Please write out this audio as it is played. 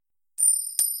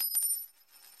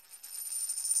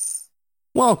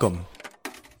Welcome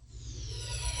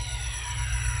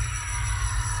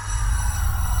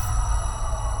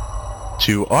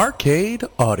to Arcade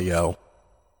Audio.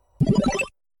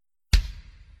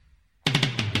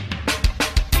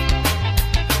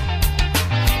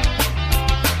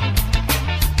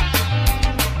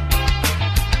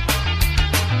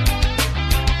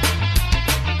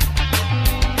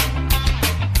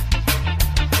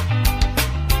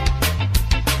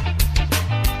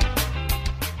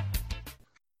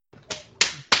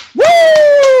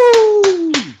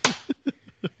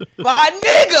 My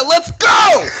nigga, let's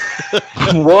go!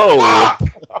 Whoa!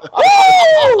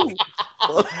 Woo!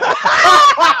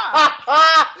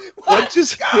 What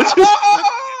just?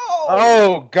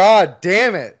 Oh, god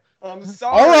damn it. I'm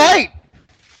sorry. All right.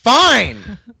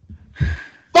 Fine.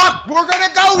 Fuck, we're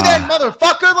gonna go then,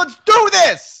 motherfucker. Let's do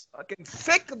this. Fucking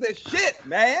sick of this shit,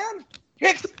 man.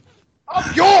 Kick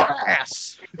up your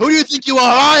ass. Who do you think you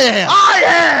are? I am. I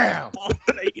am.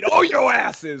 Eat all your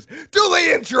asses. Do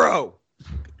the intro.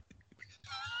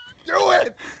 Do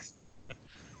it.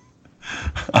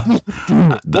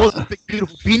 Those are big,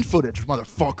 beautiful bean footage,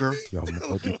 motherfucker. Yo, I'm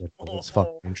gonna do this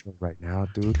fucking intro right now,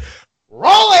 dude.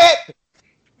 Roll it.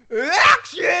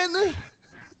 Action.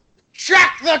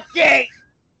 Check the gate.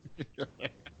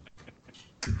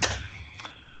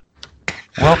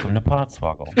 Welcome to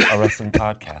Podswoggle, a wrestling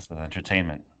podcast with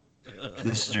entertainment.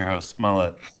 This is your host,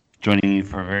 Mullet, joining you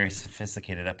for a very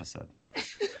sophisticated episode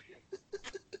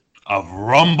of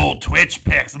Rumble Twitch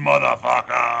Picks,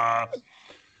 motherfucker!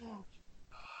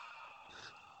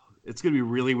 It's going to be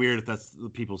really weird if that's the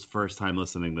people's first time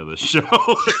listening to this show.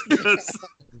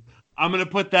 I'm going to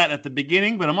put that at the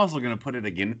beginning, but I'm also going to put it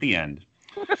again at the end.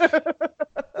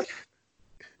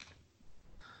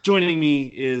 Joining me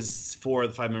is for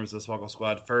the 5 members of the Swoggle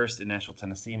Squad. First, in Nashville,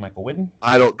 Tennessee, Michael Whitten.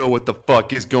 I don't know what the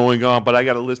fuck is going on, but I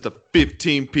got a list of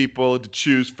 15 people to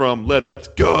choose from. Let's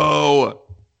go!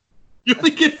 You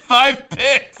only get 5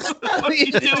 picks. What are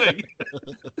you doing?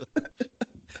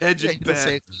 Edge is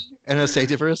back. And a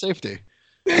safety for a safety.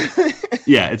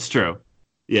 Yeah, it's true.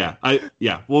 Yeah,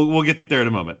 we'll get there in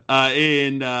a moment.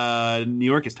 In New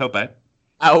York is Tope.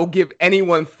 I will give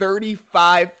anyone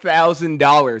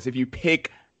 $35,000 if you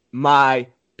pick my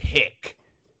pick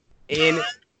in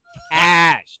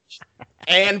cash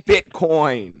and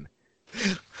Bitcoin.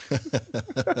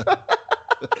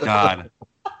 God,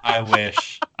 I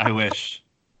wish.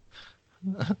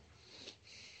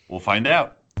 We'll find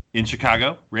out. In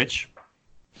Chicago, Rich.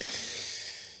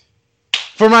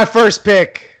 For my first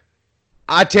pick,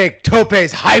 I take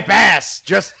Tope's hype ass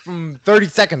just from 30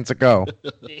 seconds ago.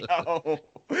 Yo,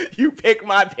 you pick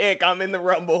my pick. I'm in the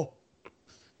Rumble.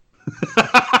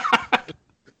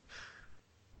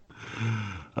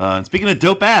 And speaking of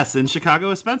dope ass, in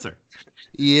Chicago is Spencer.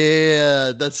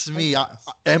 Yeah, that's me.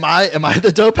 Am I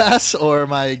the dope ass or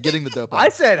am I getting the dope I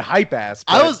ass? said hype ass.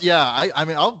 I but- was. Yeah. I'm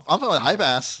a hype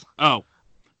ass. Oh,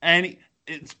 and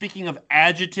speaking of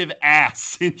adjective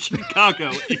ass, in Chicago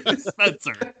is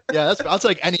Spencer. Yeah, I'll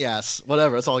take any ass.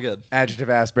 Whatever. It's all good. Adjective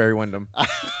ass, Barry Windham.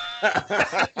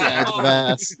 Adjective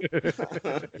ass.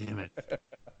 Damn it.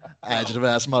 Adjective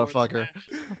ass, motherfucker.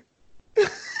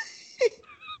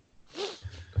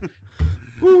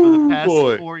 For the past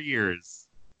boy. 4 years,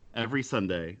 every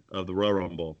Sunday of the Royal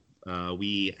Rumble,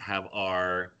 we have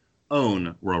our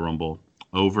own Royal Rumble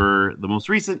over the most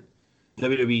recent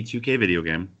WWE 2K video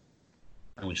game,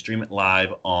 and we stream it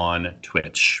live on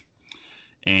Twitch.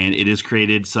 And it has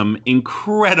created some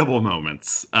incredible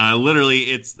moments.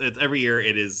 Literally, it's every year.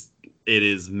 It is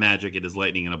magic. It is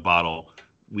lightning in a bottle.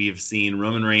 We've seen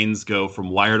Roman Reigns go from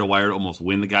wire to wire to almost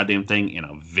win the goddamn thing in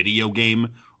a video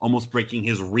game, almost breaking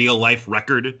his real-life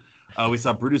record. We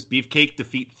saw Brutus Beefcake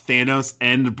defeat Thanos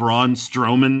and Braun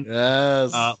Strowman.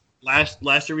 Yes.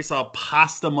 Last year we saw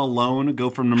Pasta Malone go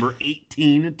from number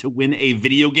 18 to win a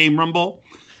video game Rumble.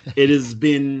 It has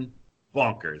been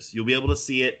bonkers. You'll be able to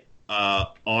see it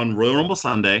on Royal Rumble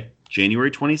Sunday,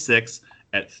 January 26th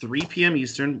at 3 p.m.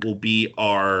 Eastern will be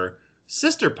our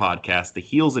sister podcast, The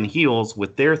Heels and Heels,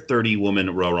 with their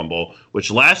 30-woman Royal Rumble,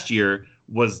 which last year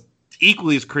was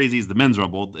equally as crazy as the men's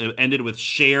Rumble. It ended with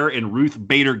Cher and Ruth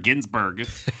Bader Ginsburg.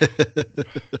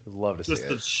 Love to see Just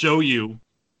to it. show you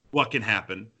what can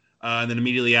happen. And then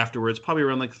immediately afterwards, probably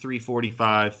around like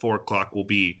 3:45, 4 o'clock, will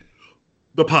be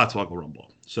the Podswoggle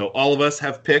Rumble. So all of us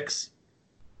have picks,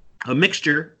 a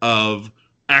mixture of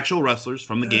actual wrestlers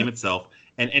from the game itself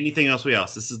and anything else we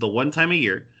else. This is the one time a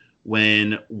year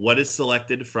when what is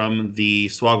selected from the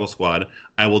Swoggle Squad,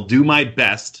 I will do my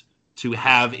best to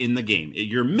have in the game.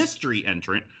 Your mystery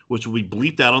entrant, which will be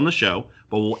bleeped out on the show,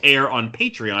 but will air on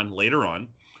Patreon later on,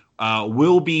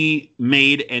 will be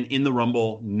made and in the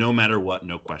Rumble no matter what,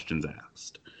 no questions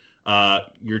asked.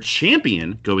 Your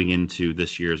champion going into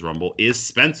this year's Rumble is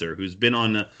Spencer, who's been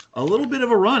on a little bit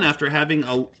of a run after having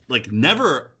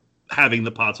never having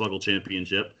the Podswoggle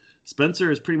Championship. Spencer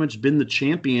has pretty much been the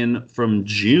champion from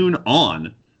June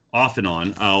on, off and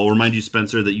on. I'll remind you,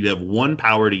 Spencer, that you have one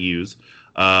power to use,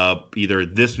 either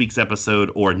this week's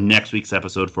episode or next week's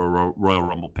episode for Royal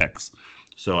Rumble picks.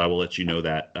 So I will let you know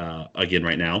that again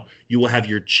right now. You will have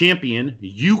your champion,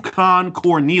 Yukon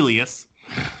Cornelius.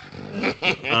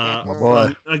 My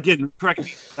boy. Again, correct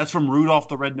me. That's from Rudolph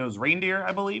the Red-Nosed Reindeer,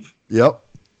 I believe. Yep.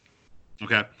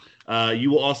 Okay.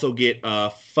 You will also get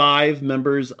 5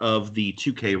 members of the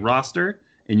 2K roster,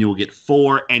 and you will get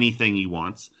 4 anything he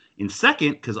wants. In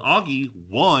second, because Augie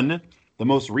won the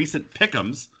most recent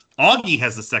pick'ems, Augie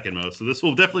has the second most, so this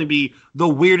will definitely be the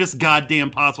weirdest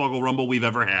goddamn Podswoggle Rumble we've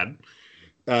ever had.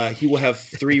 He will have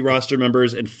 3 roster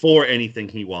members and 4 anything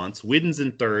he wants. Widden's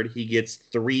in third. He gets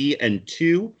 3 and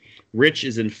 2. Rich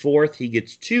is in fourth. He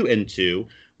gets 2 and 2.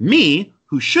 Me,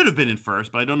 who should have been in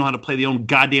first, but I don't know how to play the own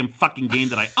goddamn fucking game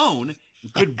that I own,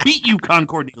 and could beat you, Con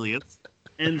Cornelius,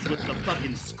 ends with the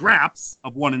fucking scraps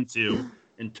of 1 and 2.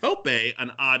 And Tope,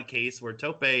 an odd case where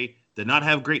Tope did not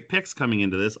have great picks coming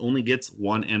into this, only gets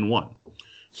 1 and 1.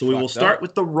 So we will start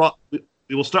with the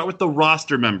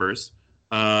roster members.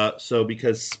 So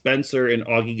because Spencer and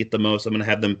Augie get the most, I'm going to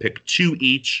have them pick 2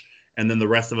 each, and then the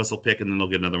rest of us will pick, and then they'll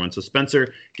get another one. So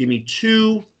Spencer, give me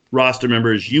 2 roster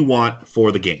members you want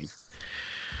for the game.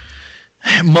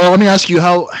 Mo, let me ask you,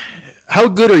 how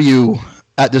good are you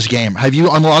at this game? Have you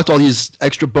unlocked all these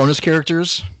extra bonus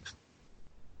characters?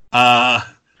 So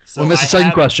Well, Mr.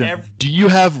 Second question. Do you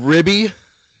have Ribby?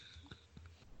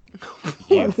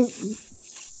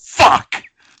 Fuck!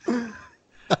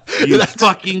 You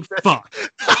fucking fuck.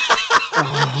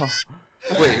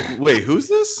 Wait, who's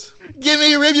this? Give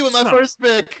me Ribby with my first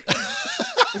pick.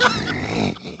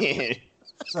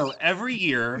 So every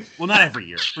year, well, not every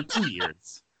year, for 2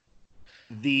 years,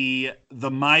 the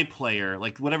My Player,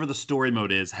 like whatever the story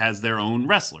mode is, has their own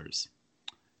wrestlers.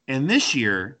 And this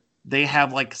year, they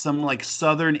have like some like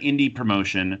Southern indie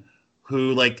promotion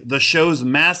who like the show's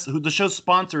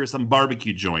sponsor is some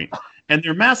barbecue joint, and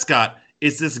their mascot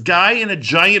is this guy in a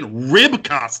giant rib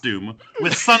costume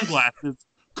with sunglasses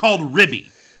called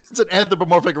Ribby. It's an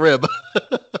anthropomorphic rib.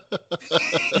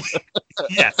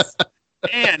 Yes.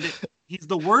 And he's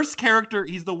the worst character.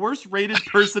 He's the worst rated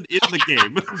person in the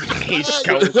game. He's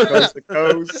coast to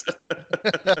coast.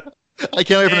 I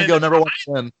can't wait for him to go number 1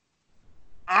 again.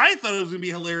 I thought it was going to be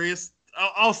hilarious.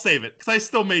 I'll save it because I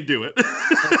still may do it.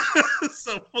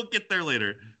 So we'll get there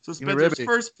later. So Spencer's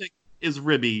first pick is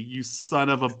Ribby, you son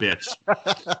of a bitch.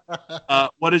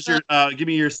 What is your? Give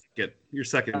me your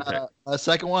second pick.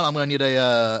 Second one, I'm gonna need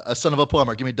a son of a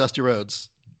plumber. Give me Dusty Rhodes.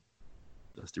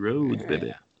 Dusty Rhodes,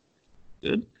 baby.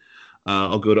 Good.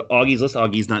 I'll go to Augie's list.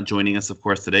 Augie's not joining us, of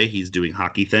course, today. He's doing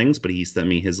hockey things, but he sent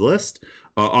me his list.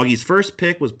 Augie's first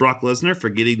pick was Brock Lesnar,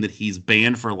 forgetting that he's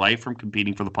banned for life from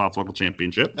competing for the Podswoggle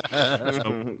Championship.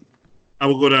 So I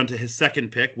will go down to his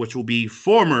second pick, which will be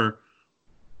former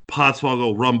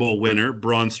Podswoggle Rumble winner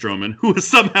Braun Strowman, who is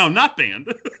somehow not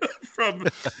banned from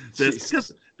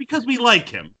this because we like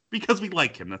him. Because we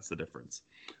like him, that's the difference.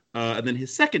 And then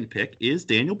his second pick is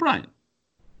Daniel Bryan.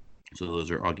 So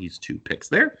those are Augie's 2 picks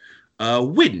there.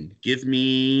 Widden, give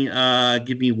me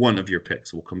one of your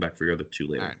picks. We'll come back for your other 2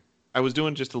 later. All right. I was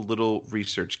doing just a little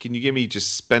research. Can you give me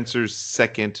just Spencer's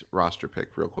second roster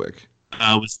pick real quick?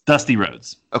 It was Dusty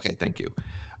Rhodes. Okay, thank you.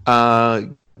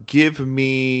 Give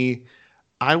me.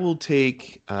 I will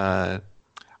take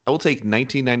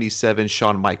 1997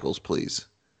 Shawn Michaels, please.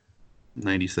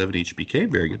 97 HBK,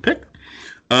 very good pick.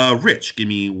 Rich, give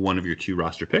me one of your 2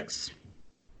 roster picks.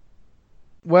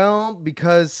 Well,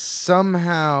 because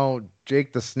somehow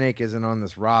Jake the Snake isn't on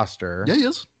this roster. Yeah, he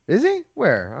is. Is he?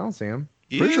 Where? I don't see him.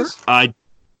 Pretty sure. I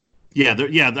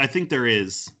think there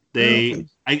is. I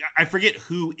forget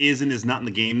who is and is not in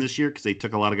the game this year because they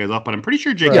took a lot of guys off, but I'm pretty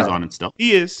sure Jake is on it still.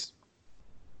 He is.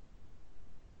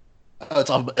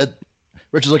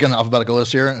 Rich is looking at an alphabetical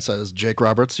list here, and it says Jake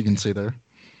Roberts. You can see there.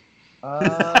 So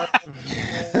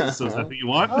is that who you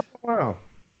want? Oh, wow.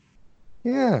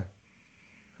 Yeah.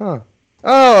 Huh.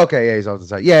 Oh, okay. Yeah, he's off the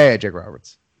side. Yeah, Jake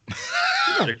Roberts.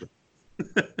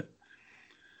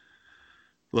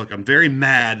 Look, I'm very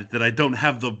mad that I don't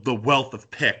have the wealth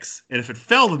of picks, and if it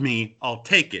fell to me, I'll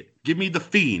take it. Give me the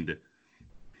Fiend.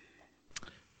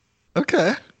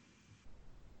 Okay.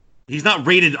 He's not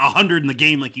rated 100 in the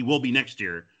game like he will be next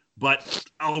year, but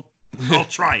I'll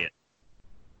try it.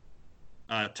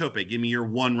 Tope, give me your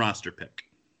 1 roster pick.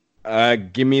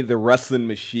 Give me the Wrestling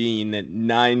Machine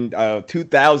at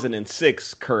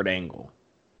 2006 Kurt Angle.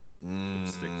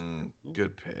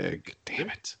 Good pick. Damn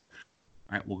it.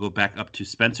 All right, we'll go back up to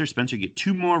Spencer. Spencer, you get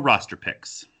 2 more roster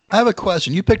picks. I have a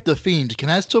question. You picked the Fiend. Can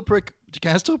I still pick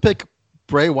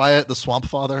Bray Wyatt, the Swamp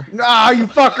Father? Nah, you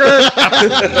fucker!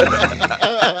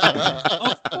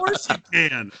 Of course you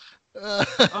can.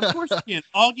 Of course you can.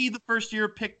 Augie, the first year,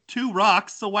 picked 2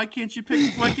 rocks, so why can't we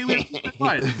pick Bray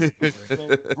Wyatt?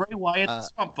 So, Bray Wyatt, the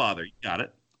Swamp Father. You got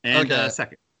it. And Okay.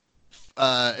 Second.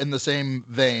 In the same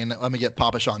vein, let me get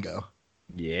Papa Shango.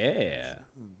 Yeah.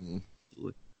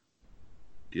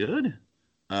 Good.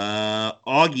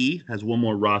 Augie has 1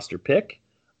 more roster pick.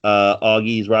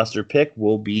 Augie's roster pick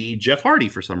will be Jeff Hardy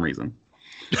for some reason.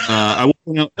 I will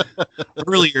point out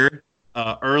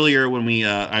earlier when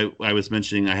I was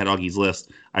mentioning I had Augie's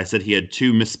list, I said he had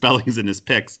 2 misspellings in his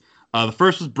picks. The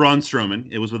first was Braun Strowman.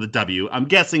 It was with a W. I'm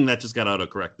guessing that just got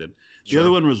autocorrected. The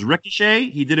other one was Ricochet.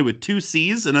 He did it with 2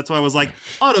 C's, and that's why I was like,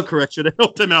 autocorrect should have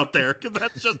helped him out there, because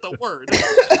that's just a word.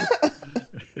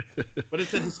 But it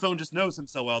said his phone just knows him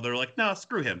so well. They're like, no,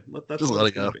 screw him. Just let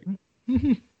it go.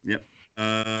 Yep.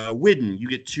 Widden, you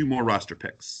get 2 more roster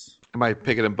picks. Am I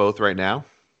picking them both right now?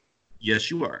 Yes,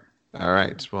 you are. All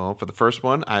right. Well, for the first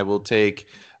one, I will take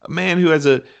a man who has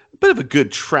a bit of a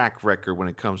good track record when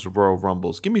it comes to Royal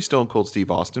Rumbles. Give me Stone Cold Steve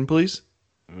Austin, please.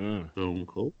 Stone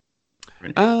Cold.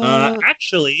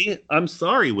 Actually, I'm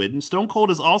sorry, Widden. Stone Cold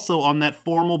is also on that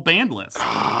formal banned list.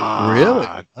 Really?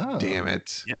 Oh. Damn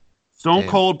it. Yep. Stone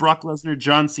Cold, Brock Lesnar,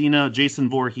 John Cena, Jason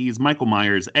Voorhees, Michael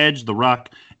Myers, Edge, The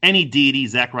Rock, any deity,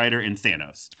 Zack Ryder, and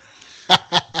Thanos.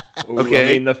 Okay.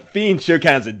 I mean, the Fiend sure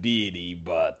counts a deity,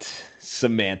 but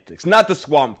semantics. Not the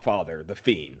Swamp Father, the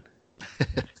Fiend.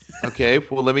 Okay.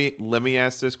 Well, let me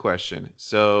ask this question.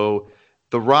 So,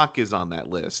 The Rock is on that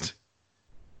list.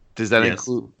 Does that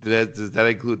include does that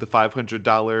include the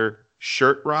 $500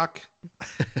 shirt Rock?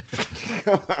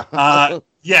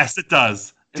 Yes, it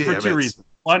does. And for Damn 2 it. reasons.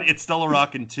 1, it's still a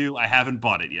rock, and 2, I haven't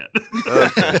bought it yet.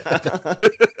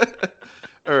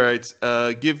 All right.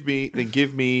 Give me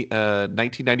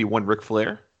 1991 Ric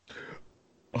Flair.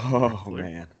 Oh,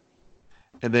 man.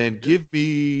 And then give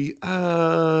me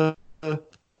fuck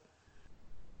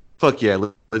yeah,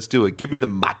 let's do it. Give me the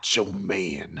Macho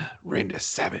Man, Randy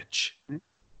Savage.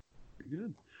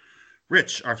 Good.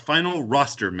 Rich, our final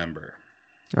roster member.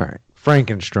 All right.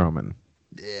 Frankenstrowman.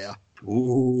 Yeah.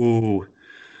 Ooh.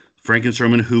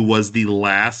 Frankenstrowman, who was the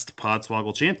last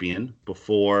Podswoggle champion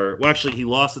before... Well, actually, he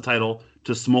lost the title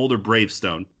to Smolder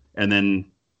Bravestone, and then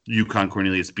Yukon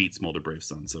Cornelius beat Smolder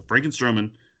Bravestone. So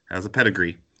Frankenstrowman has a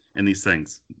pedigree in these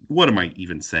things. What am I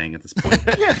even saying at this point?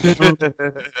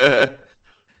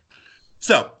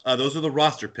 So, those are the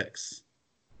roster picks.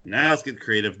 Now let's get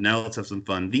creative. Now let's have some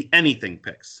fun. The anything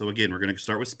picks. So again, we're going to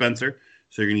start with Spencer.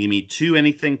 So you're going to give me 2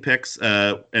 anything picks,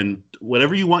 and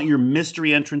whatever you want your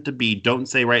mystery entrant to be, don't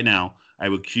say right now. I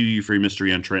will cue you for your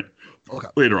mystery entrant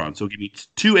later on. So give me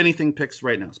 2 anything picks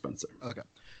right now, Spencer. Okay.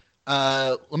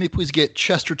 Let me please get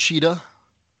Chester Cheetah.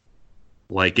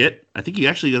 Like it. I think he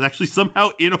actually is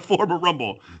somehow in a former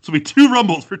Rumble. So it'll be 2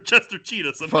 Rumbles for Chester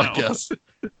Cheetah somehow. Fuck yes.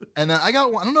 And then I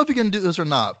got one. I don't know if you can do this or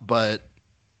not, but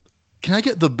can I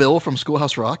get the Bill from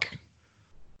Schoolhouse Rock?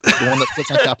 The one that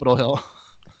sits on Capitol Hill.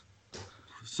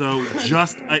 So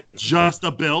just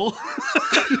a Bill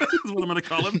is what I'm going to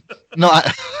call him. No,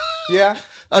 Yeah.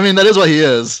 I mean, that is what he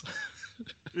is.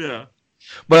 Yeah.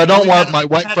 But I don't want my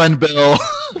white friend Bill.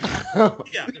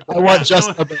 Yeah. I want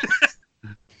just a Bill.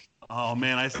 Oh,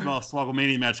 man, I smell a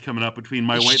Swogglemania match coming up between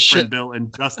my white Shit. friend Bill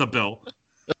and just a Bill.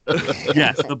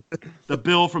 Yes, the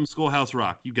Bill from Schoolhouse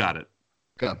Rock. You got it.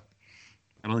 Okay.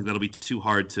 I don't think that'll be too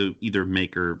hard to either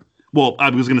make or... Well, I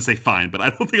was going to say find, but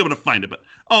I don't think I'm going to find it. But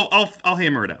I'll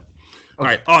hammer it out. All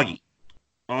right, Augie.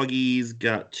 Augie's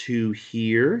got 2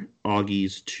 here.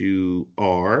 Augie's 2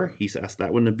 are. He's asked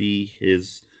that one to be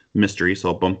his mystery, so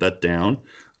I'll bump that down.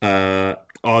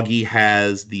 Augie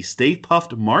has the Stay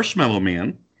Puffed Marshmallow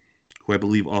Man, who I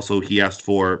believe also he asked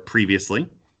for previously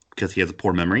because he has a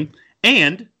poor memory.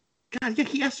 And, God, yeah,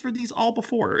 he asked for these all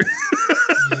before.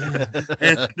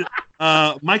 And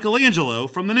Michelangelo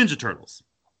from the Ninja Turtles.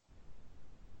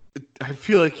 I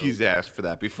feel like he's asked for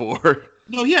that before.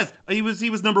 No, yes, he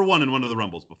was number 1 in one of the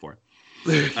Rumbles before.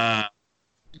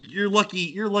 You're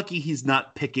lucky he's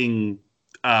not picking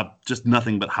just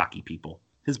nothing but hockey people.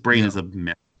 His brain is a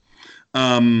myth.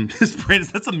 That's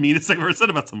the meanest thing I've ever said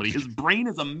about somebody. His brain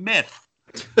is a myth.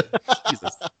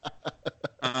 Jesus.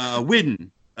 Widden,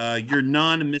 your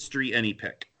non-mystery any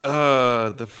pick.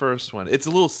 The first one. It's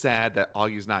a little sad that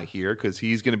Augie's not here because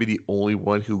he's going to be the only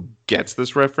one who gets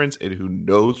this reference and who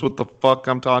knows what the fuck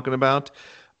I'm talking about.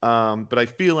 But I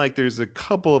feel like there's a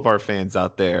couple of our fans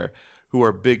out there who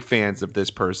are big fans of this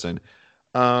person.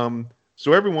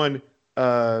 So everyone,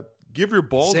 give your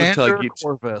balls until I Xander get.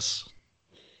 Corvus.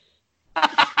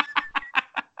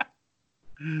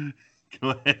 Go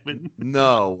ahead.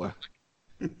 No.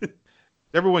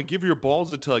 Everyone, give your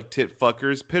balls until like tit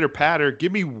fuckers. Pitter patter.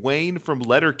 Give me Wayne from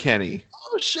Letterkenny.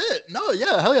 Oh shit! No,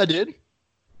 yeah, hell yeah, dude.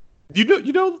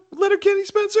 You know Letterkenny,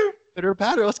 Spencer? Pitter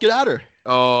patter. Let's get at her.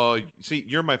 Oh, see,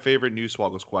 you're my favorite new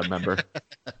Swoggle Squad member.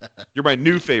 You're my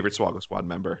new favorite Swoggle Squad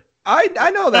member.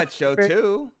 I know that show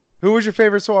too. Who was your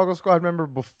favorite Swoggle Squad member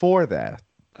before that?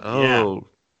 Oh.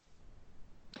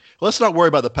 Let's not worry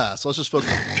about the past. Let's just focus.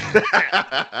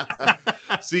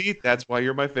 See, that's why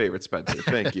you're my favorite, Spencer.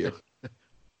 Thank you. All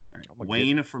right.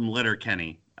 Wayne from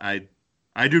Letterkenny. I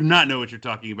do not know what you're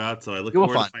talking about, so I look You will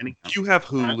forward to find. finding out. You have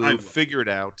Hulu. I will. Figure it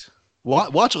out.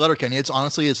 Watch Letterkenny. It's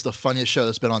the funniest show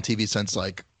that's been on TV since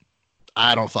like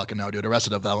I don't fucking know, dude.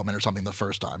 Arrested Development or something the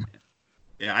first time.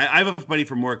 Yeah, I have a buddy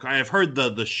from work. I've heard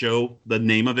the show, the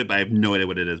name of it, but I have no idea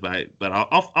what it is. But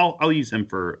I'll use him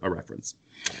for a reference.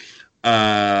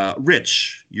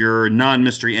 Rich, your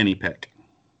non-mystery any pick.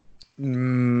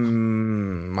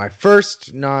 My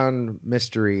first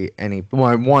non-mystery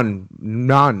one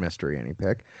non-mystery any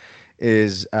pick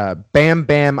is Bam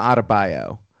Bam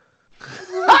Adebayo.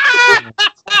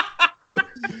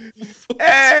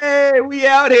 Hey, we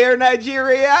out here,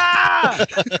 Nigeria!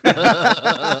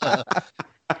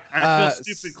 I feel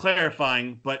stupid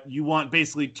clarifying, but you want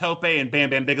basically Tope and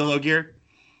Bam Bam Bigelow gear?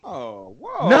 Oh,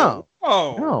 whoa. No.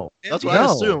 Oh. No, That's what I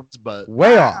No. assumed, but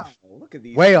way Wow. off, Look at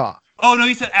these. way off. Oh no,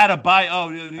 you said Adebayo. Oh,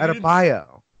 you didn't-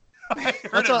 Adebayo. I heard that's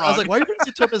it what, I was wrong. like, why are you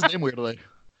pronouncing Tope's name weirdly?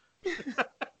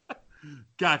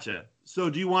 Gotcha. So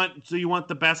you want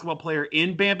the basketball player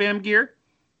in Bam Bam gear?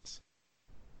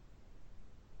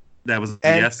 That was a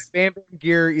And yes. Bam Bam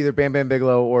gear, either Bam Bam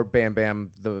Bigelow or Bam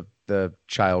Bam, the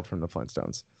child from the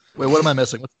Flintstones. Wait, what am I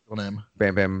missing? What's the real name?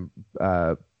 Bam Bam,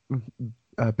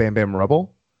 Bam Bam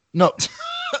Rubble. No.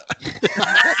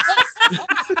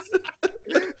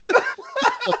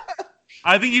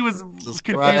 I think he was Jesus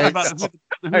confused Christ.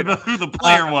 about who the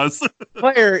player was.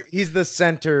 Player, he's the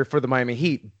center for the Miami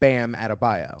Heat. Bam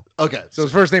Adebayo. Okay, So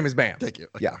his first name is Bam. thank you.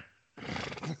 Yeah.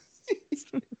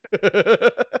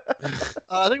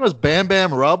 I think it was Bam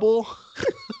Bam Rubble.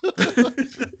 All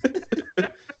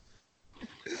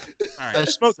I right.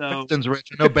 smoked So Princeton's Rich.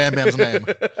 I know Bam Bam's name.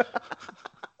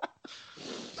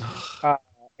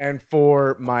 And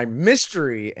for my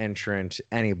mystery entrant,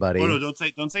 anybody. oh no, don't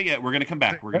say yet. We're gonna come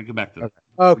back. We're gonna come back to it. Okay.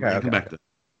 We're gonna Okay. come back to it.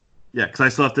 Yeah, because I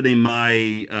still have to name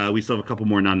my. We still have a couple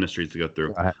more non-mysteries to go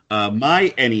through. Go ahead.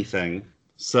 My anything.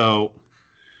 So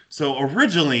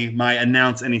originally, my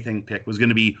announce anything pick was going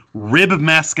to be Rib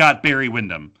mascot Barry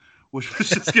Windham, which was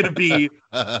just going to be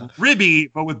Ribby,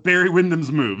 but with Barry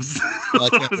Windham's moves.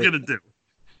 That's what I was going to do.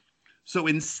 So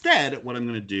instead, what I'm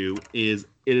going to do is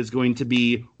it is going to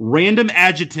be random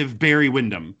adjective Barry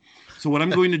Windham. So what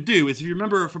I'm going to do is, if you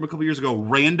remember from a couple years ago,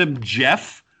 Random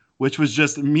Jeff, which was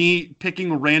just me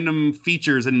picking random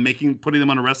features and putting them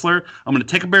on a wrestler, I'm going to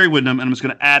take a Barry Windham and I'm just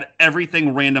going to add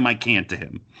everything random I can to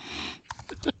him.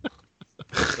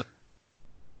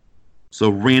 So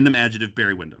random adjective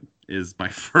Barry Windham is my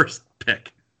first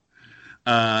pick.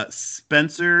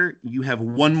 Spencer, you have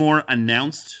one more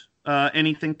announced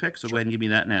anything pick, so go ahead and give me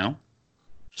that now.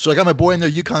 So I got my boy in there,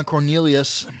 Yukon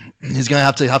Cornelius. He's gonna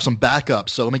have to have some backup.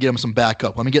 So let me get him some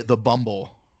backup. Let me get the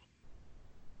Bumble.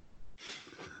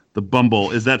 The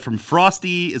Bumble, is that from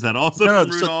Frosty? Is that also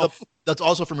from so Rudolph? that's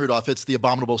also from Rudolph. It's the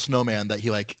abominable snowman that he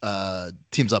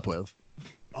teams up with.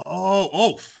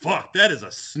 Oh, fuck! That is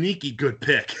a sneaky good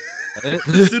pick.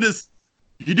 As soon as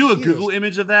you do a Google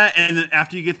image of that, and then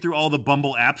after you get through all the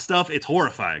Bumble app stuff, it's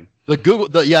horrifying. Google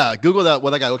that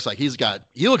what that guy looks like. He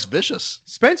looks vicious.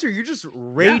 Spencer, you're just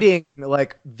rating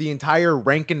like the entire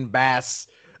Rankin Bass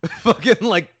fucking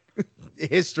like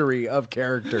history of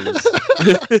characters.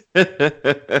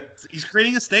 He's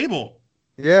creating a stable.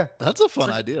 Yeah. That's a fun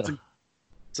idea.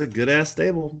 It's a good ass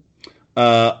stable.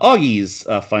 Augie's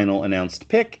final announced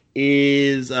pick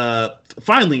is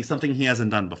finally something he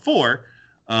hasn't done before.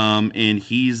 And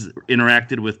he's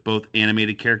interacted with both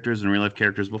animated characters and real life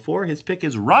characters before. His pick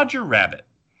is Roger Rabbit.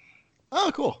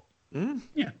 Oh, cool.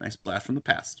 Yeah, nice blast from the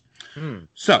past.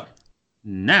 So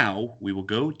now we will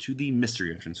go to the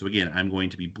mystery entrance. So again, I'm going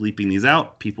to be bleeping these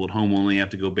out. People at home only have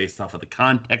to go based off of the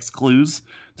context clues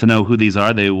to know who these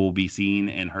are. They will be seen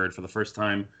and heard for the first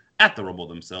time at the Rumble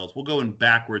themselves. We'll go in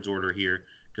backwards order here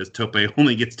because Tope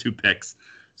only gets 2 picks.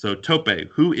 So Tope,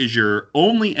 who is your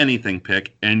only anything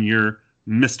pick and your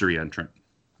mystery entrant?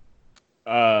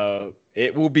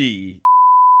 It will be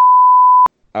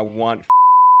I want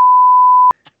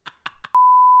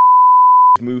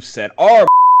moveset or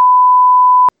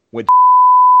with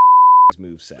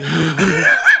moveset.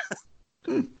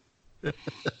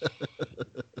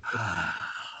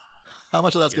 How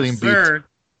much of that's getting beat? Sir.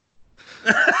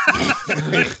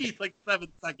 Like 7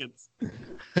 seconds.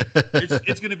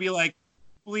 It's going to be like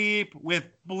bleep with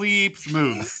bleeps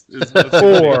moves.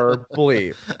 Or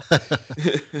bleep.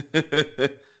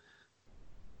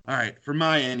 All right, for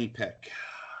my any pick.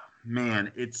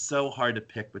 Man, it's so hard to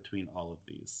pick between all of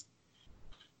these.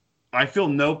 I feel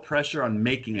no pressure on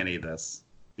making any of this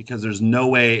because there's no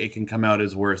way it can come out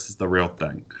as worse as the real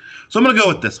thing. So I'm going to go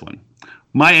with this one.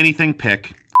 My anything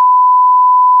pick.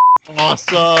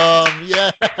 Awesome!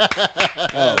 Yes.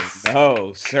 Oh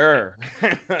no, sir.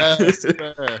 Yes,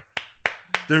 sir.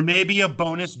 There may be a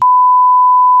bonus.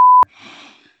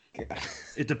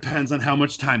 It depends on how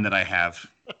much time that I have.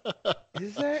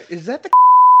 Is that the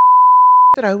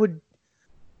that I would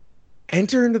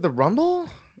enter into the Rumble?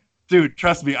 Dude,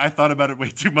 trust me, I thought about it way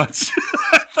too much.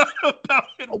 I thought about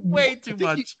it way too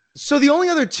much. So the only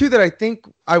other two that I think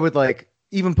I would like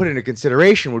even put into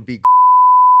consideration would be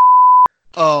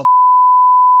Oh,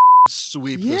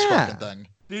 sweep this Yeah. fucking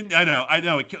thing. I know.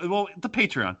 Well, the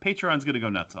Patreon. Patreon's going to go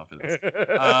nuts off of this.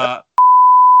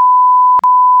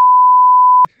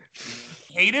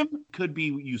 Hate him could be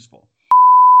useful.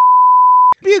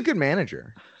 be a good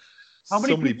manager. How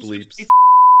many So many people bleeps.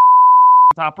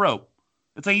 top rope?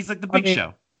 It's like he's like the Big mean,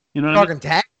 Show. You know what I mean? Talking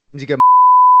tag, you get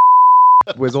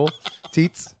Whizzle,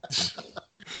 Teats.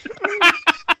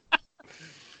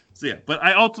 So yeah, but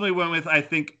I ultimately went with I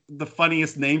think the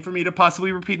funniest name for me to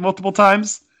possibly repeat multiple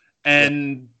times,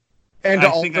 and And I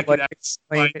to think also I could like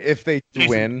explain like, if they Jason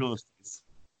win. Ulysses.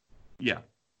 Yeah.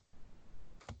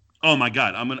 Oh my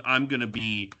God, I'm gonna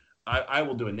be. I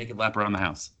will do a naked lap around the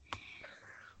house.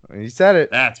 You said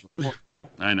it. That's.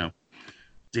 I know.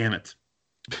 Damn it.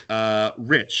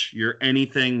 Rich, your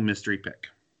anything mystery pick.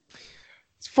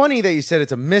 It's funny that you said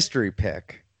it's a mystery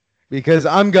pick because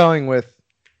I'm going with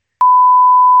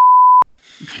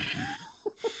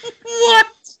What?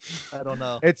 I don't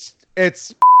know. it's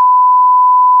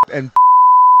and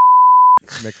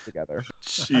mixed together.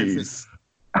 Jeez.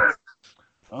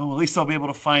 Oh, at least I'll be able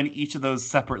to find each of those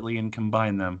separately and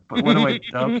combine them. But what do I?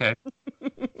 Okay.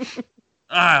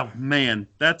 Oh man,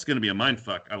 that's gonna be a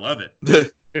mindfuck. I love it.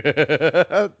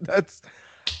 That's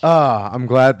I'm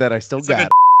glad that I still It's got like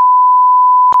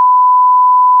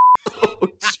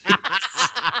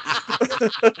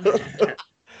it.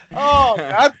 Oh,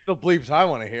 that's the bleeps I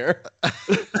want to hear.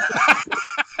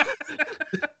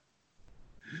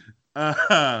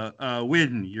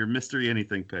 Win your mystery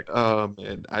anything pick. Oh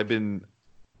man,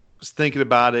 was thinking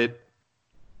about it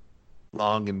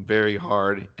long and very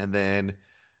hard, and then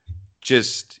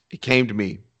just it came to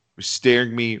me. It was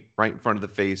staring me right in front of the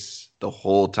face the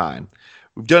whole time.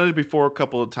 We've done it before a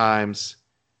couple of times,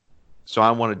 so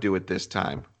I want to do it this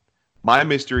time. My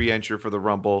mystery entry for the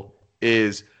Rumble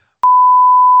is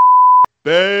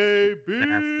baby,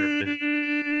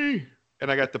 and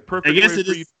I got the perfect. I guess way it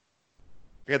for is. you.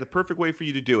 I got the perfect way for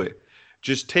you to do it.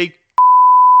 Just make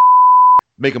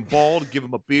him bald, give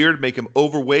him a beard, make him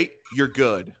overweight. You're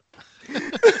good.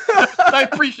 I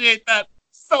appreciate that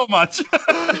so much.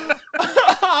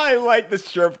 I like the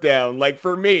strip down. Like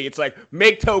for me, it's like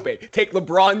make Tope, take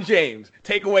LeBron James,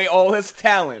 take away all his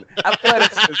talent,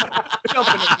 athleticism,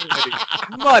 jumping ability,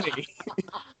 money.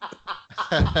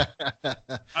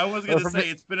 I was gonna For say me-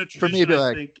 it's been a for me, tradition. it'd be I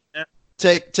like-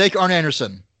 think Take Arn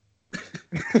Anderson.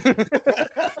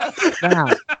 Now,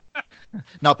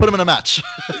 Now put him in a match.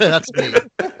 That's me.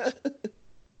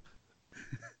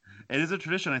 it is a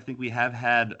tradition. I think we have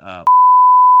had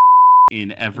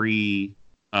in every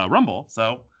Rumble,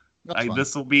 so That's fine.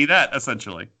 this will be that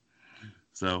essentially.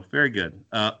 So very good.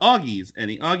 Augie's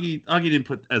Augie didn't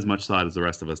put as much thought as the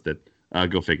rest of us did.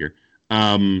 Go figure.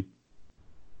 He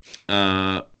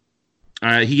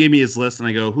gave me his list, and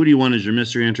I go, "Who do you want as your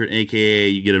mystery entrant? AKA,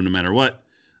 you get him no matter what.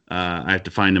 I have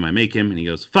to find him. I make him." And he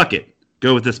goes, "Fuck it,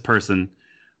 go with this person."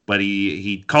 But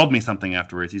he called me something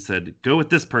afterwards. He said, "Go with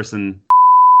this person."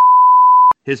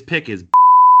 His pick is.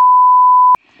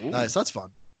 Nice. That's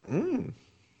fun. Mm.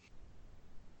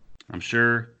 I'm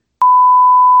sure.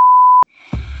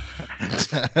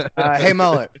 hey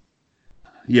Mullet.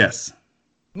 Yes.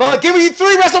 Mullet, give me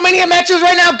 3 WrestleMania matches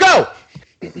right now. Go.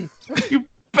 You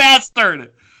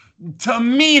bastard!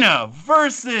 Tamina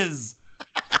versus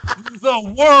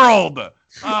the world.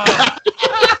 A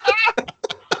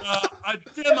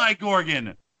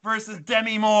Demigorgon versus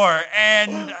Demi Moore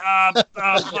and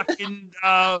fucking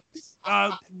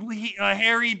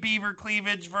Harry Beaver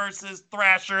Cleavage versus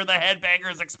Thrasher. The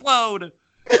Headbangers Explode.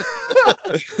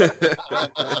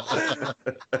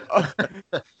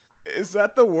 Is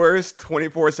that the worst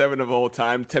 24/7 of all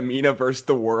time? Tamina versus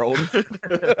the world.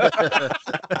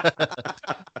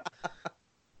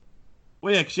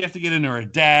 Well, yeah, 'cause you have to get into her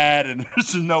dad, and there's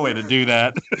just no way to do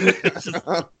that. It's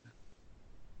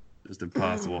just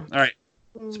impossible. All right,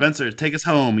 Spencer, take us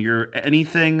home. Your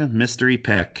anything mystery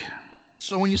pick.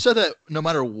 So when you said that no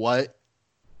matter what,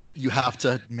 you have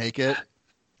to make it,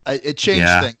 it changed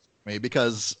things for me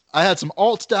because I had some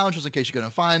alts down just in case you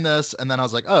couldn't find this. And then I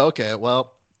was like, oh, okay,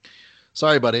 well,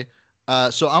 sorry, buddy.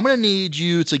 So I'm going to need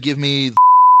you to give me...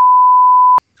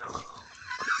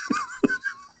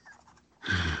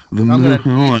 I'm going to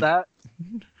need that.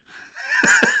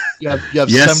 You have Yes,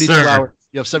 72 sir. hours.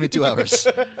 You have 72 hours.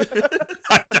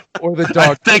 Or the I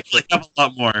dog. thankfully have a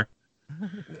lot more.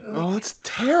 Oh, it's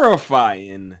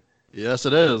terrifying. Yes,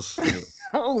 it is.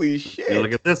 Holy Hey, shit.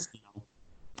 look at this.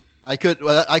 I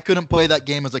couldn't play that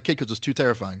game as a kid because it was too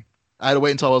terrifying. I had to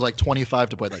wait until I was like 25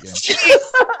 to play that game.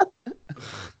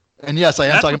 And yes, I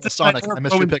am That's talking what's about Sonic. inside I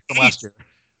missed your Rowan's pick from last year.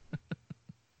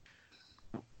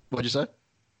 What'd you say?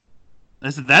 I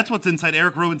said, that's what's inside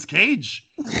Eric Rowan's cage.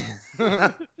 It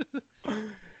kind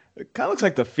of looks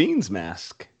like the Fiend's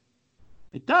mask.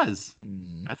 It does.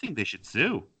 I think they should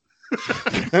sue.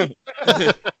 I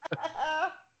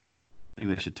think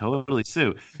they should totally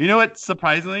sue. You know what?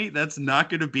 Surprisingly, that's not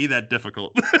going to be that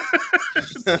difficult.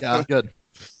 Yeah, good.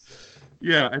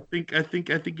 Yeah, I think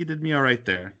you did me all right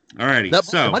there. Alrighty, That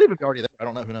so might even be already there. I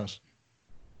don't know. Who knows?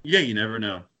 yeah, you never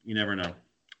know. You never know.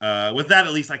 With that,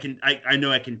 at least I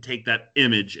know I can take that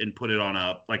image and put it on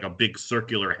a big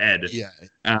circular head. Yeah.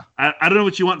 I don't know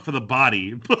what you want for the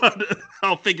body, but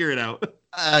I'll figure it out.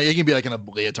 It can be like in a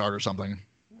leotard or something.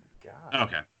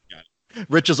 Okay.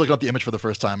 Rich is looking up the image for the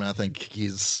first time, and I think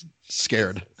he's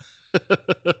scared.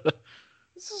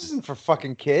 This isn't for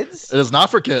fucking kids. It is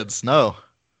not for kids. No.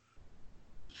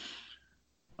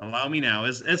 Allow me now,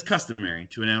 as customary,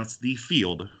 to announce the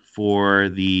field for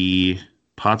the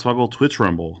Podswoggle Twitch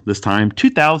Rumble, this time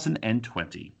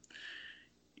 2020.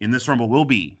 In this Rumble will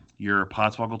be your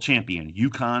Podswoggle champion,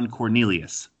 Yukon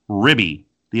Cornelius, Ribby,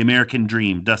 the American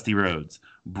Dream, Dusty Rhodes,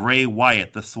 Bray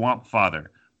Wyatt, the Swamp Father,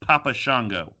 Papa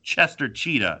Shango, Chester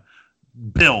Cheetah,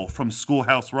 Bill from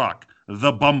Schoolhouse Rock,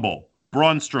 The Bumble,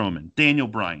 Braun Strowman, Daniel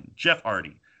Bryan, Jeff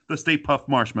Hardy, the Stay Puft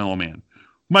Marshmallow Man,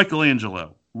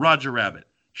 Michelangelo, Roger Rabbit,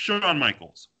 Shawn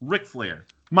Michaels, Ric Flair,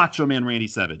 Macho Man Randy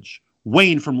Savage,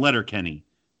 Wayne from Letterkenny,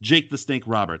 Jake the Snake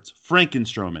Roberts,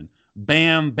 Frankenstrowman,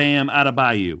 Bam Bam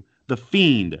Adebayo, The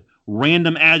Fiend,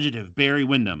 Random Adjective Barry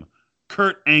Windham,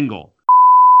 Kurt Angle,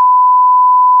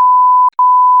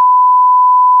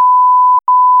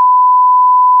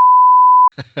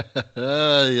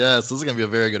 Yes, this is going to be a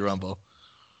very good Rumble.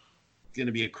 It's going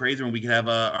to be a crazy one. We could have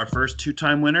our first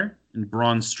two-time winner in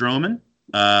Braun Strowman.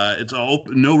 It's all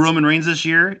no Roman Reigns this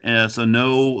year, so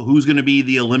no who's going to be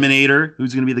the eliminator,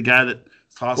 who's going to be the guy that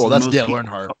tosses. Well, that's the most Dale people.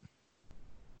 Earnhardt.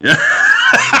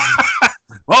 Yeah.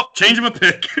 Well, change him a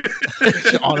pick.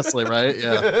 Honestly, right?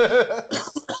 Yeah.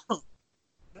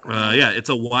 Yeah, it's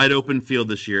a wide open field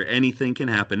this year. Anything can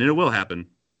happen, and it will happen.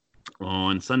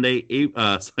 On Sunday,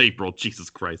 April,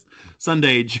 Jesus Christ.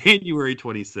 Sunday, January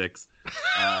 26th.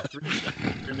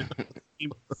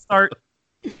 Start.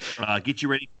 Get you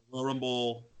ready for Royal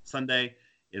Rumble Sunday.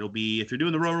 It'll be, if you're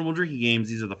doing the Royal Rumble drinking games,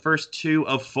 these are the first 2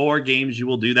 of 4 games you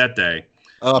will do that day.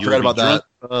 Oh, I forgot about that.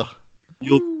 Ugh.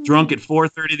 You'll be drunk at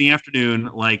 4:30 in the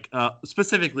afternoon, like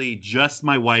specifically just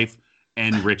my wife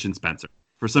and Rich and Spencer.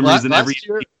 For some reason,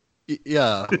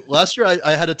 Last year,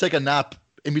 I had to take a nap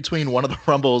in between one of the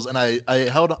Rumbles, and I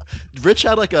held. Rich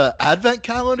had like a advent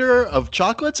calendar of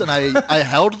chocolates, and I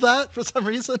held that for some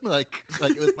reason, like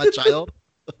it was my child.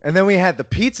 And then we had the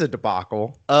pizza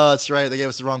debacle. That's right. They gave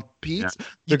us the wrong pizza.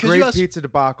 The great pizza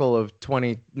debacle of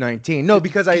 2019. No,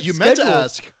 because I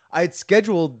had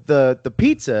scheduled the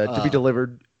pizza to be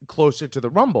delivered closer to the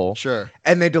Rumble. Sure.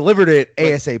 And they delivered it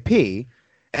ASAP.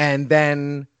 And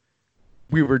then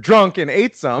we were drunk and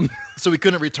ate some. So we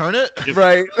couldn't return it?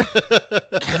 Right.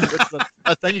 It's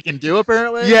a thing you can do,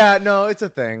 apparently? Yeah, no, it's a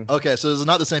thing. Okay, so this is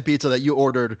not the same pizza that you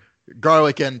ordered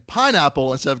garlic and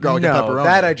pineapple instead of garlic and pepperoni.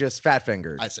 That I just fat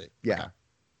fingered. I see. Yeah.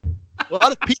 Okay. Well, a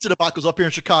lot of pizza debacles up here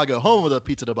in Chicago, home of the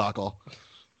pizza debacle.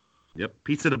 Yep,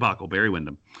 pizza debacle, Barry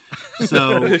Windham.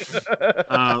 So,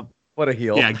 what a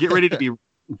heel. Yeah, get ready to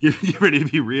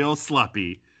be real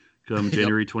sloppy come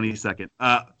January 22nd.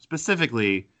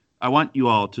 Specifically, I want you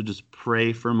all to just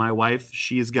pray for my wife.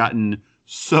 She has gotten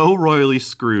so royally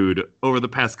screwed over the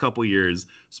past couple years,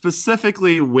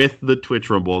 specifically with the Twitch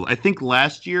Rumbles. I think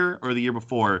last year or the year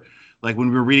before, like when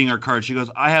we were reading our cards, she goes,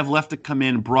 I have left to come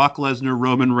in Brock Lesnar,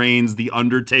 Roman Reigns, The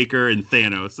Undertaker, and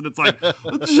Thanos. And it's like,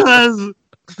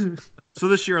 So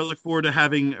this year I look forward to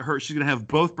having her. She's going to have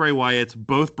both Bray Wyatts,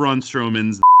 both Braun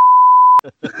Strowmans.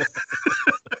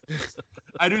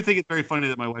 I do think it's very funny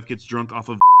that my wife gets drunk off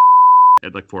of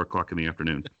at like 4 o'clock in the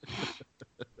afternoon.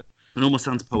 It almost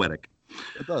sounds poetic.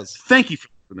 It does. Thank you for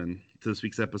listening to this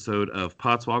week's episode of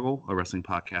Podswoggle, a wrestling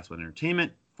podcast with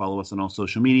entertainment. Follow us on all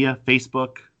social media,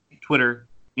 Facebook, Twitter,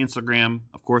 Instagram,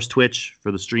 of course, Twitch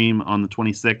for the stream on the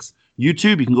 26th.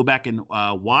 YouTube, you can go back and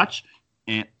watch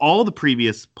and all the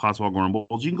previous Podswoggle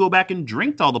Rumbles. You can go back and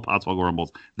drink to all the Podswoggle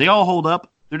Rumbles. They all hold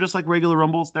up. They're just like regular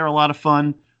Rumbles. They're a lot of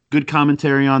fun. Good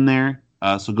commentary on there.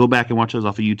 So go back and watch those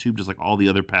off of YouTube, just like all the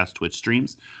other past Twitch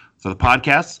streams. For the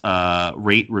podcast,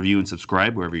 rate, review, and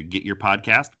subscribe wherever you get your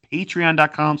podcast.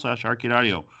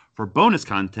 Patreon.com/ArcadeAudio for bonus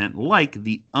content like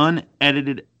the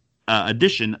unedited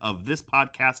edition of this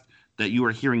podcast that you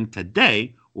are hearing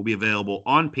today will be available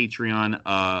on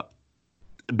Patreon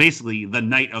basically the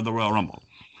night of the Royal Rumble.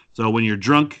 So when you're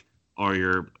drunk or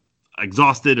you're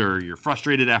exhausted or you're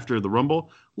frustrated after the Rumble,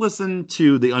 listen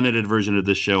to the unedited version of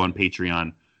this show on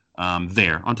Patreon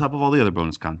there, on top of all the other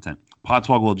bonus content.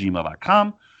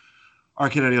 Podswoggle@gmail.com.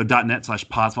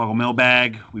 ArcadeAudio.net/Podswoggle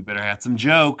mailbag. We better have some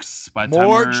jokes.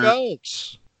 More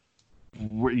jokes.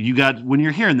 You got, when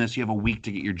you're hearing this, you have a week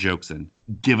to get your jokes in.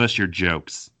 Give us your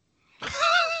jokes. So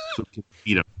we can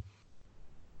eat them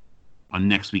on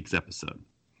next week's episode.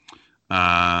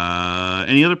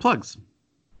 Any other plugs?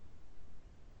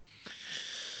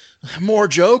 More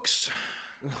jokes.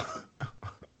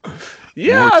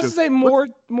 Yeah, I was say more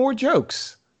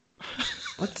jokes.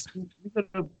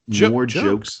 More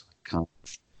jokes.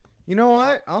 You know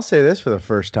what? I'll say this for the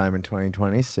first time in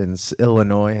 2020 since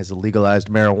Illinois has legalized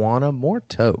marijuana. More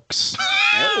tokes.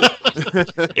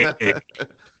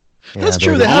 That's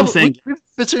true. They have. We've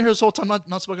been sitting here this whole time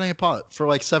not smoking any pot for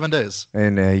like 7 days.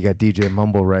 And you got DJ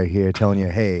Mumble right here telling you,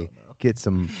 hey, get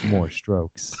some more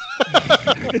strokes.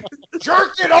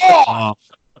 Jerk it off!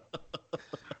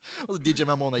 Was DJ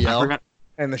Mumble on the yell?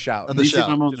 And the shout. DJ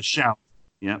Mumble on the shout.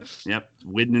 Yep.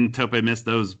 Widden and Tope missed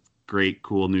those great,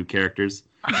 cool new characers.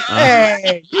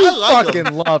 Hey, you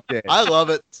fucking loved it. I love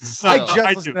it. I just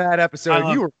listened to that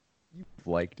episode. You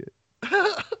liked it.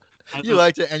 You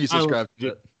liked it and you subscribed to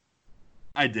it.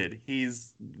 I did.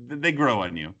 They grow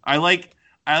on you. I like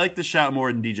the shout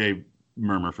more than DJ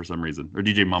Murmur for some reason, or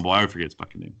DJ Mumble. I always forget his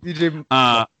fucking name.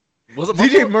 Was it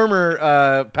DJ Murmur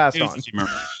passed on? DJ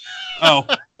Murmur. Oh,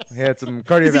 he had some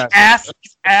cardiovascular.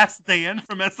 Ass Dan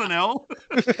from SNL.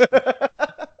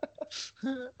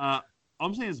 All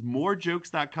I'm saying is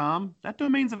morejokes.com. That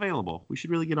domain's available. We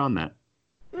should really get on that.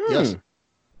 Yes.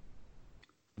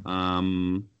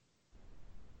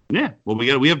 Yeah. Well,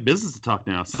 we have business to talk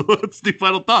now, so let's do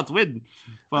final thoughts. Final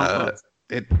thoughts.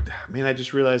 I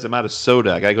just realized I'm out of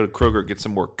soda. I gotta go to Kroger and get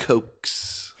some more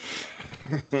Cokes.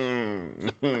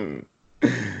 Kroger,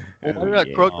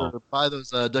 buy those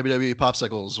WWE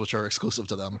popsicles, which are exclusive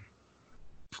to them.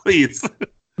 Please.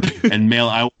 And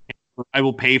mail. I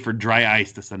will pay for dry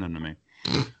ice to send them to me.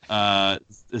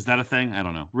 Is that a thing? I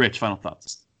don't know. Rich, final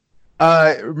thoughts.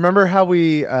 Remember how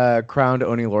we crowned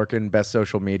Oni Lorcan best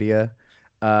social media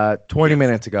 20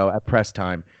 minutes ago at press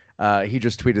time? He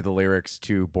just tweeted the lyrics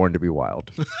to Born to Be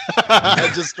Wild.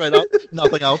 Just straight up,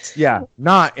 nothing else. Yeah,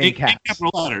 not in caps.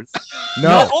 Capital letters.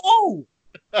 No. Oh.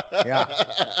 Yeah.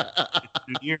 It's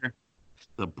new year. It's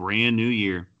a brand new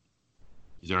year.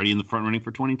 He's already in the front running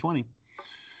for 2020.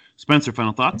 Spencer,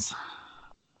 final thoughts?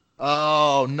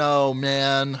 Oh no,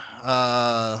 man!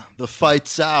 The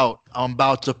fight's out. I'm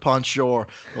about to punch your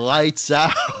lights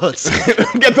out.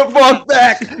 Get the fuck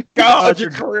back! God,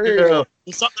 your career.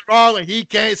 There's something wrong and he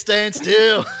can't stand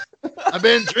still. I've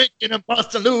been drinking and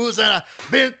busting loose, and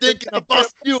I've been thinking of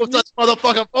busting you with such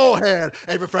motherfucking forehead.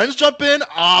 Hey, your friends jump in?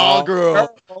 Oh,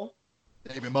 girl.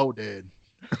 Maybe Mo did.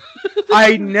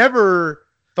 I never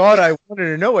thought I wanted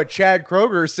to know what Chad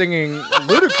Kroger singing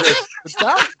Ludacris was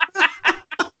about.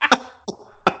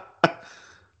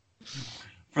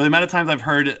 For the amount of times I've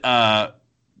heard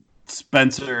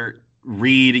Spencer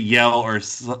read, yell, or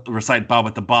recite Bob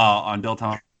with the Ball on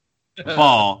Dilettante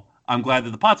Ball, I'm glad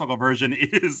that the Podswoggle version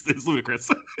is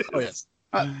Ludacris. Oh, yes.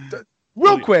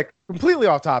 Real quick, completely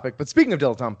off topic, but speaking of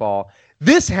Dilettante Ball,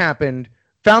 this happened,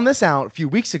 found this out a few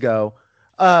weeks ago,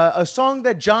 a song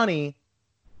that Johnny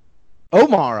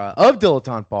O'Mara of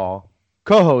Dilettante Ball,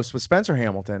 co-host with Spencer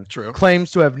Hamilton,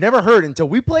 claims to have never heard until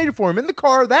we played it for him in the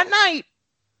car that night.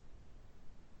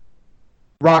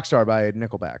 Rockstar by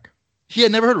Nickelback. He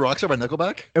had never heard Rockstar by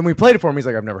Nickelback? And we played it for him. He's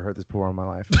like, I've never heard this before in my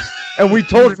life. And we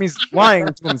told him he's lying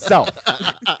to himself.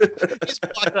 He's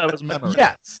blocked out of his memory.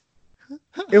 Yes.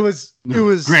 It was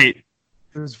Great.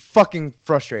 It was fucking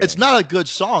frustrating. It's not a good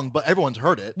song, but everyone's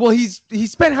heard it. Well, he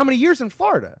spent how many years in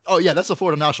Florida? Oh, yeah, that's the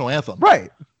Florida national anthem.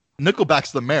 Right.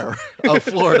 Nickelback's the mayor of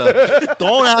Florida.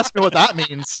 Don't ask me what that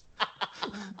means.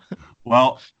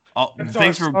 Well,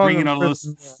 thanks for bringing all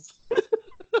those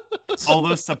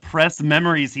suppressed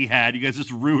memories he had. You guys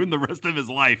just ruined the rest of his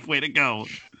life. Way to go.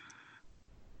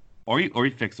 Or he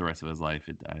fixed the rest of his life.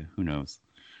 Who knows?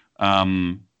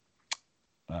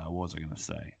 What was I going to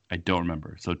say? I don't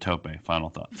remember. So Tope, final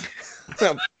thoughts.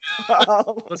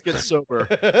 Let's get sober.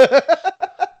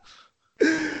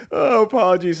 Oh,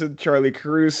 apologies to Charlie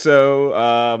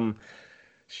Caruso.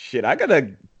 Shit, I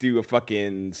gotta do a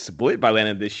fucking split by the end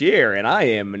of this year, and I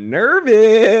am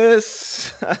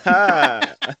nervous. I'm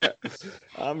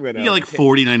gonna. You got like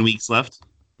 49 weeks left.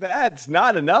 That's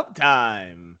not enough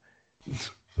time.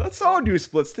 Let's all do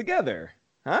splits together,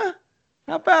 huh?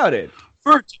 How about it?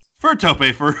 For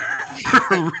Tope, for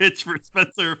Rich, for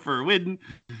Spencer, for Widden,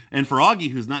 and for Augie,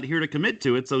 who's not here to commit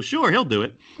to it, so sure, he'll do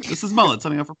it. This is Mullet,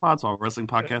 signing up for Podswoggle Wrestling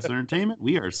Podcast Entertainment.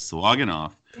 We are slogging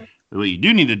off. What you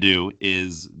do need to do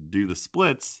is do the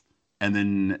splits, and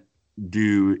then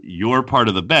do your part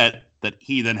of the bet that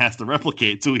he then has to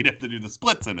replicate, so he'd have to do the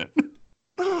splits in it.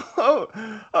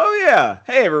 Oh yeah.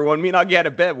 Hey, everyone, me and Augie had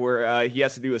a bet where he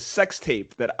has to do a sex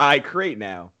tape that I create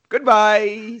now.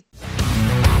 Goodbye.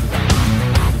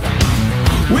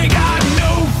 We got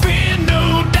no fear,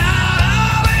 no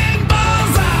darling,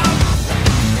 balls out.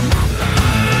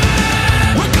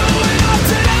 We're going on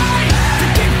tonight to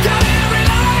keep going every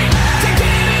night. Take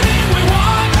anything we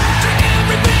want, drink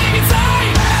everything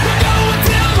inside. We're going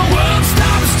till the world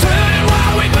stops turning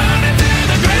while we burn it to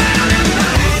the ground at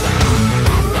night.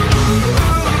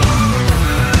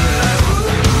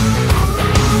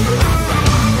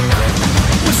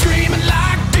 We're screaming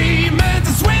like demons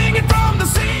and swinging from the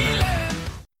ceiling.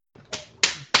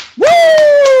 Woo!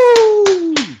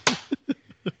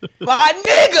 My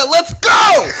nigga, let's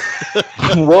go!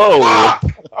 Whoa!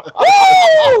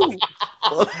 Woo!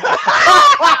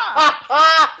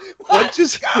 What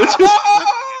just?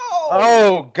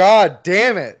 Oh, God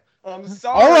damn it. I'm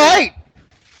sorry. All right.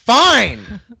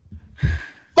 Fine.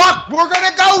 Fuck, we're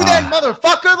going to go then,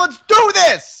 motherfucker. Let's do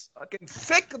this. Fucking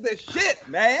sick of this shit,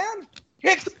 man.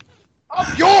 Kick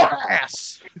up your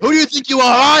ass. Who do you think you are?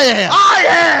 I am. I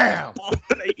am.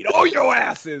 They eat all your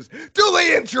asses. Do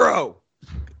the intro.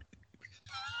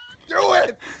 Do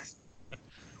it.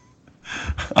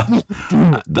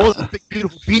 Roll that big,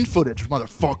 beautiful bean footage,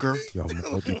 motherfucker. Yo, I'm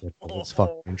going to do this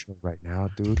fucking intro right now,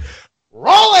 dude.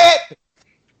 Roll it.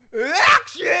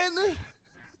 Action.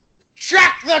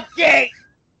 Check the gate.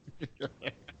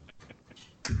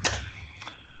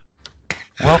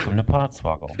 Welcome to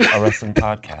Podswoggle, a wrestling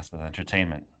podcast with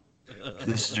entertainment.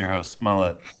 This is your host,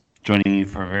 Mullet, joining you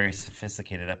for a very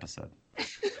sophisticated episode.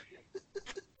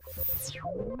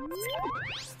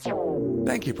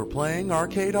 Thank you for playing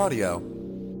Arcade Audio.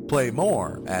 Play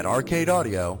more at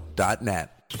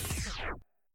arcadeaudio.net.